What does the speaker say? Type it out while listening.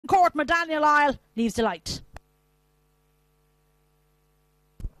Court, MURDANIEL Isle, IGB Delight.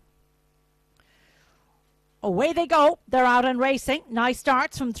 Away they go. They're out and racing. Nice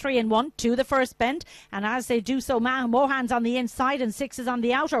starts from 3 and 1 to the first bend. And as they do so, Mohane's on the inside and 6 is on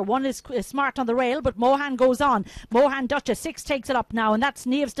the outer. 1 is smart on the rail, but Mohane goes on. Mohane Duchess, 6 takes it up now, and that's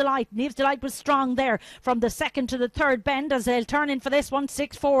IGB Delight. IGB Delight was strong there from the second to the third bend as they'll turn in for this one.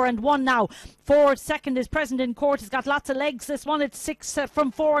 6, 4 and 1 now. 4 second is present in court. He's got lots of legs. This one, it's 6 from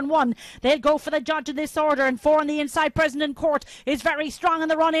 4 and 1. They'll go for the judge in this order, and 4 on the inside. Present in court is very strong in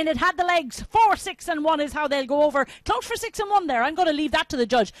the run in. It had the legs. 4, 6 and 1 is how they'll go over. Close for 6 and 1 there. I'm going to leave that to the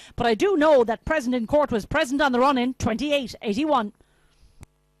judge, but I do know that present in court was present on the run in. 28-81.